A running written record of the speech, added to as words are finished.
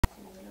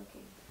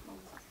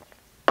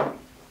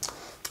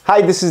Hi,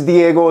 this is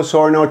Diego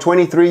Osorno,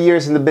 23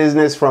 years in the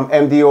business from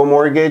MDO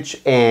Mortgage,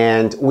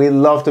 and we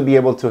love to be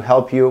able to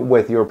help you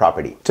with your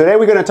property. Today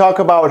we're going to talk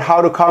about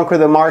how to conquer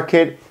the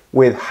market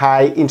with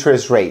high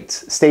interest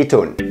rates. Stay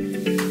tuned.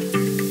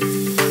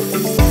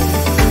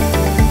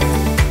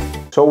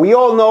 So we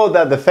all know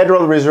that the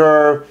Federal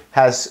Reserve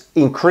has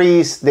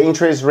increased the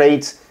interest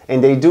rates,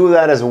 and they do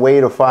that as a way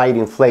to fight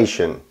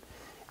inflation.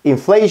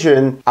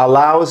 Inflation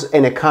allows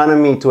an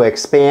economy to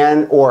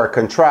expand or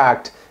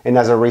contract, and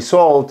as a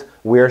result,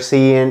 we're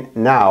seeing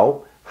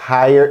now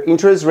higher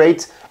interest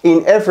rates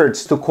in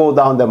efforts to cool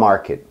down the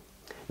market.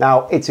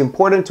 Now, it's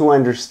important to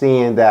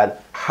understand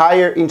that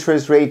higher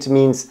interest rates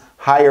means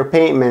higher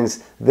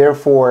payments,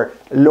 therefore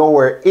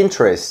lower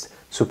interest,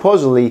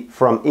 supposedly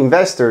from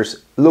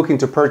investors looking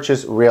to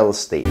purchase real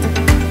estate.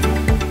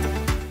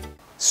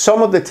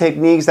 Some of the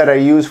techniques that are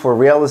used for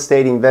real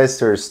estate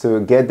investors to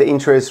get the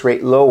interest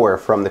rate lower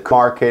from the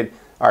market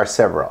are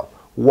several.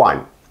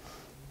 One,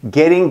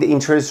 getting the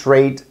interest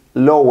rate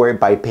lower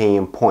by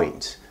paying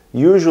points.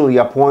 Usually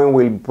a point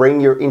will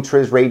bring your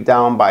interest rate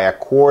down by a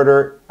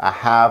quarter, a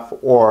half,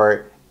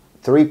 or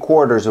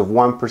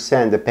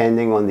 0.75%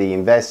 depending on the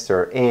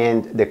investor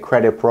and the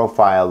credit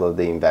profile of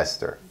the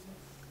investor.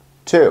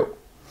 Two,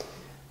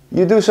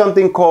 you do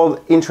something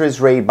called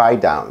interest rate buy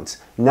downs.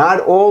 Not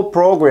all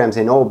programs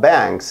in all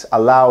banks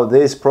allow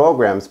these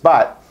programs,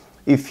 but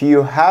if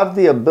you have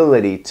the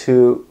ability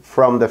to,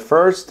 from the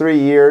first 3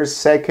 years,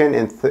 second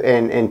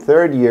and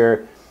third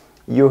year,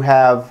 you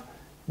have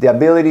the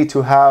ability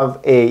to have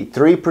a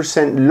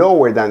 3%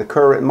 lower than the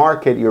current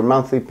market, your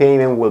monthly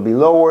payment will be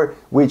lower,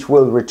 which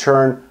will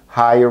return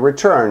higher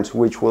returns,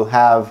 which will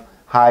have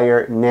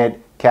higher net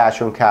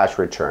cash on cash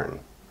return.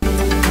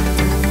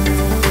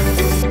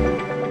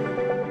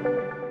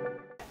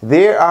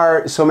 There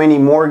are so many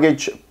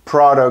mortgage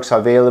products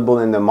available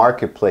in the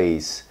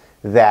marketplace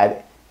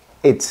that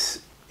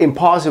it's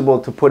impossible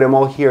to put them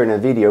all here in a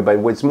video, but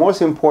what's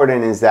most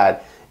important is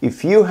that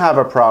if you have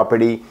a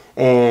property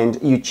and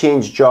you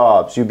change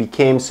jobs, you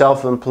became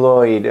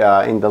self-employed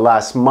in the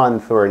last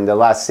month or in the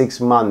last 6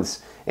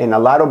 months, and a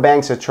lot of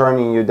banks are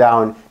turning you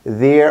down,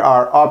 there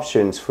are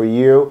options for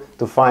you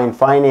to find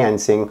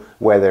financing,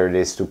 whether it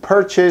is to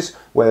purchase,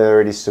 whether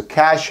it is to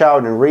cash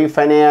out and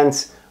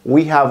refinance.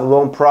 We have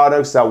loan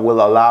products that will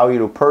allow you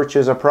to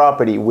purchase a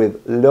property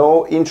with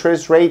low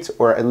interest rates,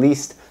 or at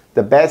least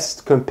the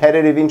best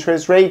competitive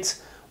interest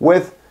rates,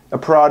 with a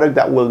product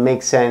that will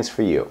make sense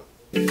for you.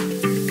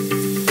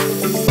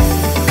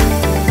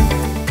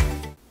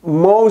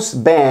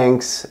 Most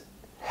banks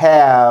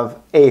have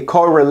a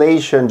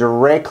correlation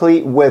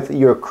directly with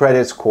your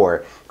credit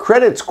score.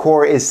 Credit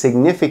score is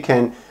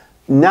significant,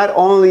 not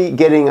only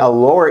getting a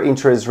lower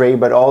interest rate,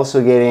 but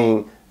also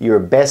getting your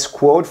best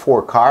quote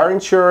for car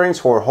insurance,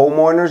 for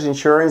homeowners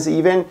insurance,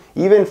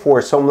 even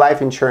for some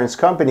life insurance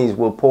companies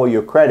will pull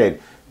your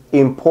credit.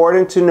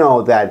 Important to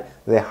know that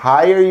the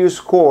higher you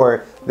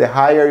score, the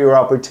higher your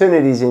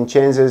opportunities and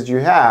chances you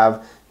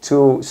have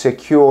to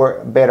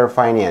secure better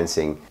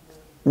financing.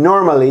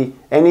 Normally,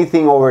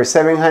 anything over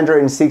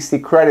 760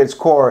 credit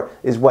score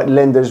is what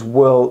lenders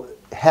will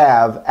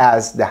have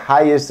as the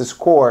highest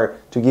score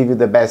to give you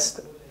the best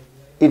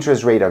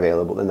interest rate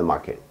available in the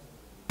market.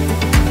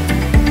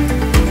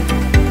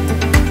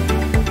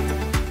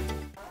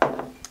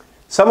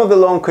 Some of the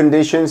loan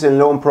conditions and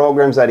loan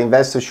programs that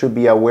investors should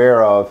be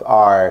aware of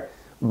are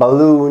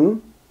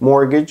balloon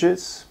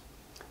mortgages,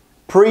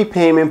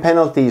 prepayment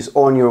penalties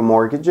on your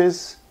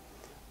mortgages,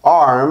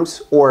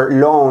 ARMs or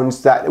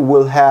loans that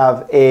will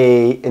have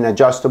an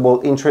adjustable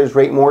interest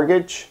rate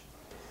mortgage.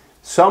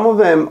 Some of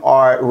them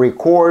are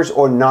recourse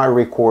or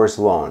non-recourse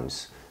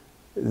loans.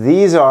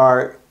 These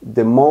are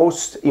the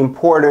most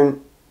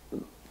important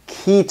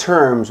key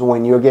terms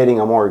when you're getting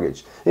a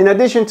mortgage. In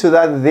addition to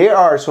that, there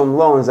are some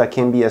loans that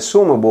can be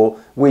assumable,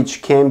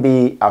 which can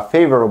be a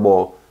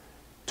favorable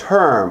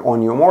term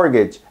on your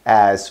mortgage,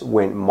 as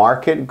when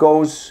market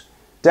goes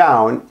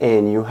down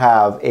and you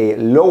have a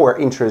lower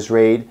interest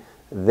rate,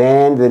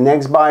 then the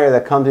next buyer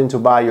that comes in to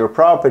buy your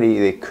property,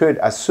 they could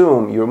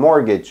assume your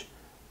mortgage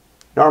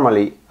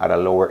normally at a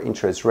lower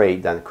interest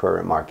rate than the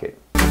current market.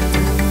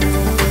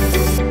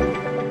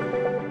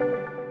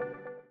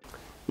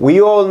 We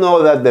all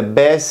know that the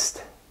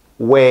best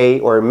way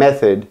or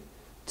method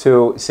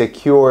to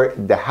secure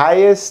the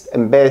highest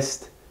and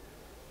best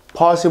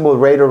possible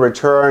rate of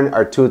return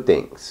are two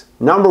things.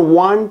 Number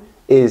one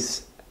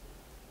is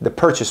the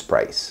purchase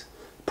price.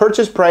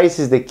 Purchase price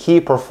is the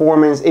key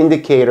performance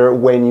indicator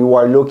when you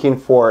are looking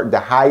for the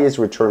highest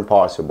return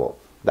possible.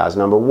 That's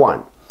number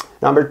one.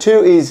 Number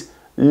two is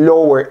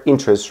lower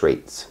interest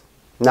rates.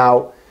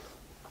 Now,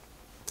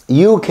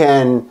 you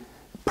can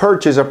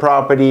purchase a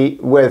property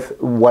with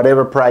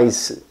whatever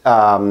price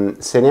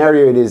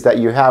scenario it is that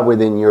you have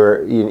within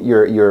your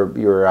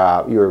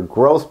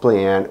growth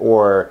plan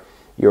or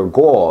your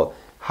goal.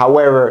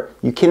 However,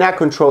 you cannot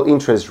control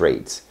interest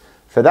rates.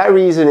 For that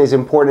reason, it's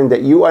important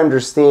that you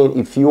understand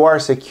if you are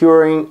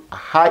securing a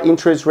high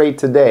interest rate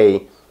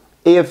today,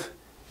 if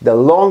the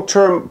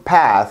long-term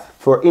path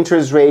for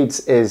interest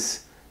rates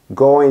is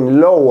going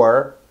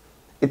lower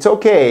it's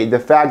okay. The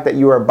fact that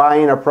you are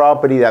buying a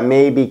property that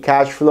may be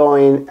cash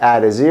flowing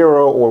at a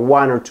 0 or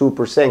 1 or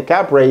 2%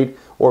 cap rate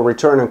or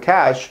return on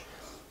cash,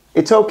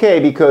 it's okay,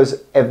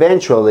 because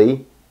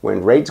eventually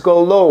when rates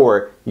go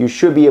lower, you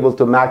should be able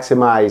to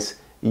maximize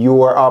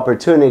your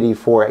opportunity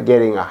for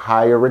getting a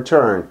higher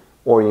return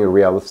on your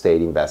real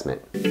estate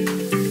investment.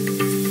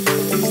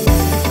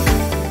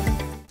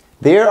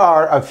 There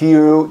are a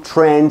few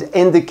trend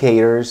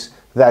indicators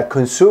that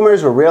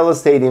consumers or real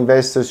estate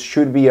investors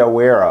should be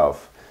aware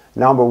of.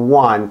 Number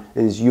one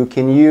is you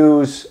can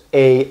use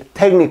a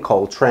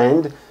technical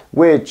trend,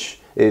 which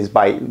is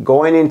by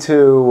going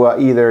into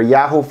either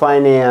Yahoo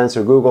Finance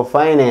or Google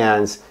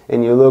Finance,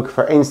 and you look,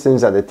 for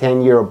instance, at the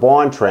 10-year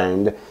bond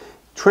trend.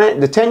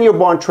 The 10-year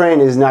bond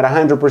trend is not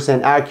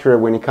 100% accurate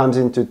when it comes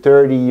into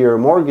 30-year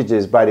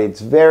mortgages, but it's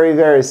very,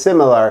 very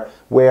similar.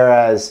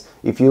 Whereas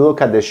if you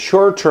look at the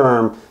short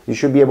term, you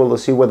should be able to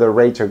see whether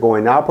rates are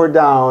going up or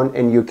down,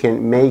 and you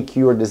can make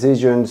your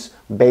decisions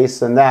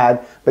based on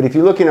that. But if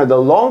you're looking at the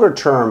longer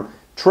term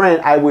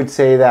trend, I would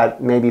say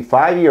that maybe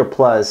 5-year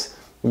plus,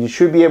 you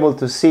should be able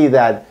to see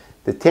that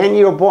the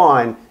 10-year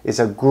bond is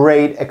a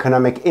great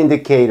economic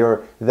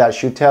indicator that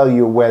should tell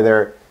you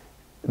whether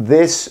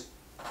this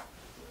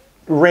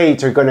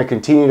rates are going to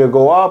continue to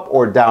go up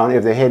or down,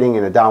 if they're heading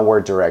in a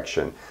downward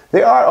direction.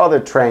 There are other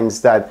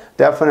trends that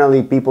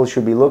definitely people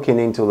should be looking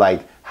into,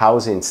 like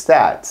housing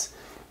stats.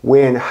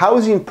 When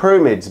housing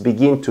permits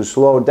begin to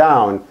slow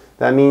down,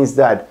 that means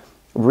that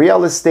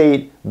real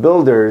estate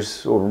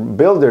builders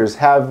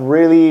have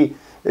really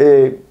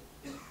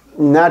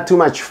not too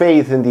much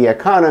faith in the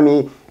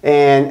economy,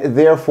 and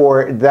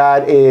therefore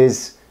that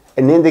is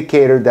an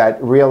indicator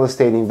that real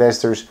estate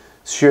investors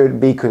should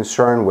be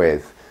concerned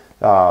with.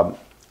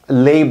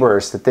 Labor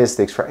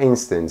statistics, for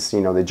instance,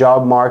 the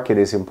job market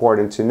is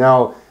important to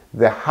know.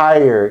 The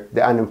higher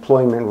the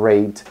unemployment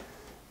rate,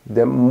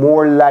 the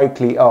more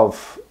likely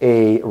of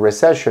a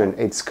recession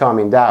it's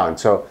coming down.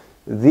 So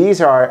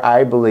these are,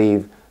 I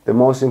believe, the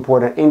most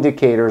important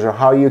indicators of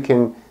how you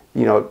can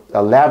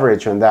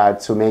leverage on that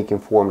to make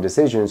informed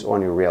decisions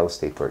on your real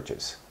estate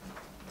purchase.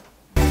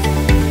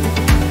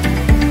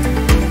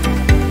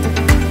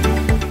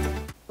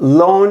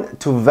 Loan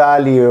to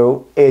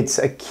value, it's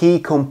a key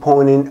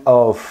component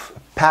of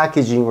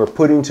packaging or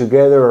putting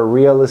together a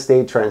real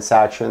estate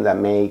transaction that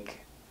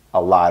make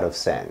a lot of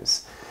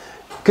sense.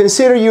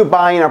 Consider you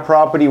buying a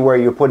property where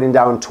you're putting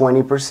down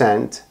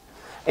 20%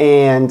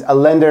 and a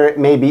lender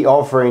may be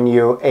offering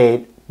you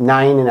a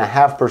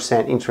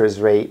 9.5% interest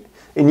rate,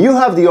 and you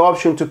have the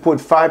option to put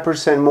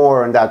 5%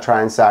 more on that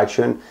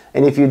transaction,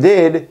 and if you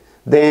did,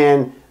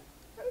 then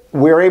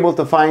we're able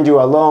to find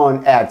you a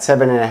loan at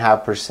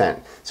 7.5%.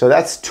 So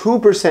that's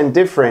 2%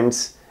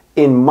 difference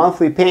in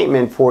monthly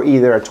payment for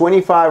either a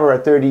 25 or a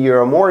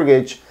 30-year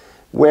mortgage,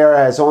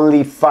 whereas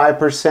only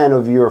 5%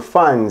 of your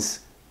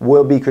funds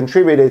will be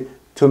contributed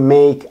to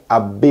make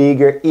a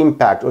bigger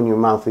impact on your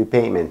monthly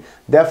payment.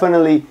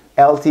 Definitely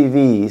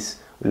LTVs,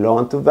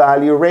 loan to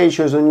value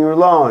ratios on your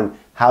loan,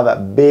 have a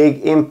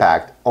big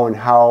impact on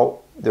how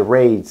the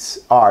rates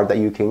are that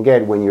you can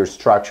get when you're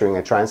structuring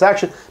a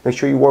transaction. Make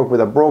sure you work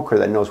with a broker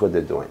that knows what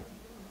they're doing.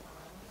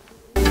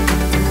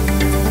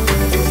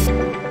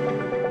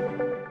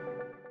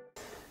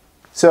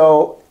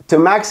 So to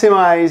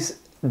maximize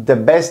the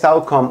best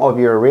outcome of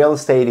your real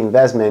estate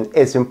investment,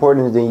 it's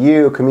important that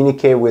you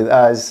communicate with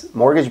us,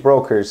 mortgage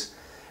brokers,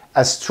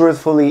 as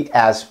truthfully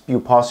as you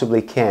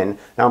possibly can,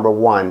 number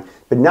one.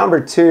 But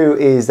number two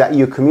is that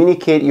you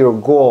communicate your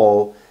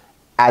goal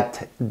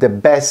at the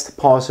best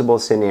possible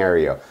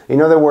scenario.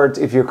 In other words,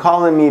 if you're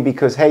calling me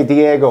because, hey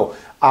Diego,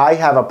 I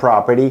have a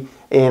property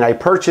and I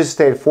purchased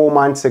it 4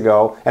 months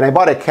ago and I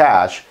bought it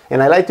cash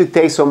and I like to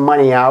take some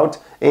money out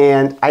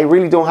and I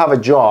really don't have a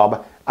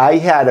job. I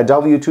had a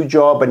W-2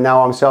 job, but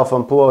now I'm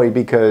self-employed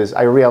because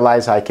I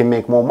realize I can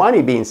make more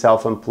money being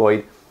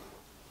self-employed.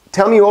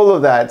 Tell me all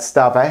of that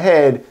stuff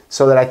ahead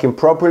so that I can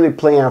properly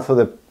plan for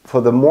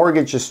the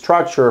mortgage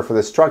structure, for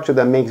the structure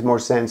that makes more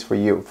sense for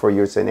you, for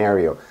your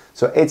scenario.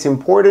 So it's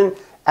important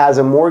as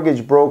a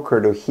mortgage broker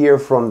to hear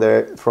from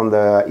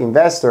the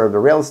investor, the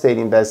real estate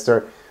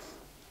investor,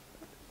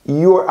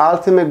 your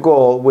ultimate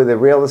goal with a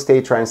real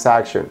estate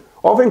transaction.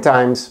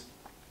 Oftentimes,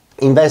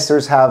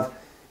 investors have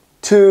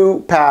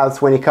two paths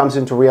when it comes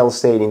into real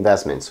estate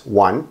investments.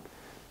 One,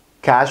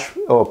 cash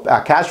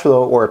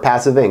flow or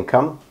passive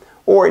income,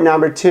 or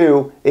number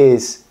two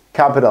is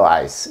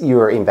capitalize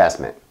your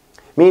investment.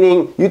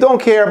 Meaning you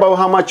don't care about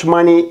how much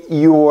money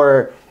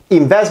your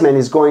investment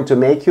is going to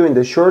make you in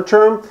the short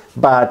term,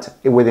 but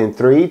within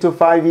 3 to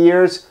 5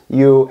 years,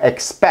 you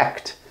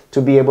expect to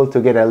be able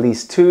to get at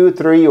least 2,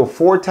 3, or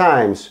 4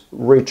 times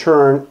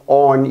return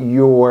on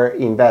your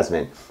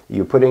investment.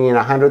 You're putting in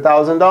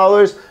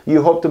 $100,000,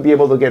 you hope to be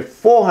able to get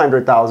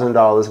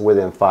 $400,000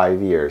 within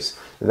 5 years.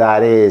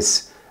 That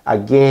is,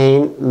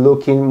 again,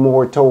 looking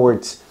more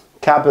towards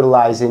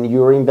capitalizing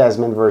your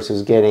investment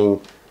versus getting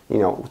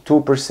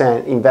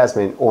 2%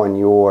 investment on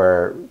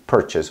your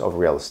purchase of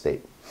real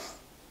estate.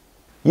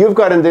 You've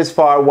gotten this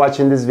far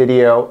watching this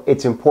video.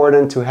 It's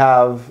important to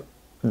have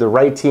the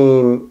right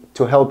team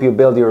to help you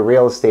build your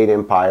real estate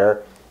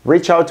empire,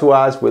 reach out to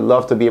us. We'd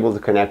love to be able to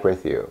connect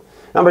with you.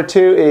 Number 2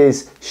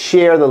 is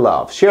share the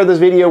love. Share this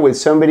video with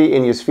somebody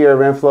in your sphere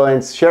of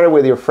influence. Share it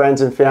with your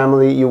friends and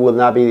family. You will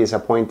not be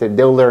disappointed.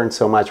 They'll learn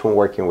so much when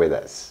working with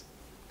us.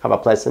 Have a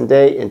pleasant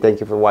day, and thank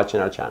you for watching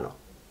our channel.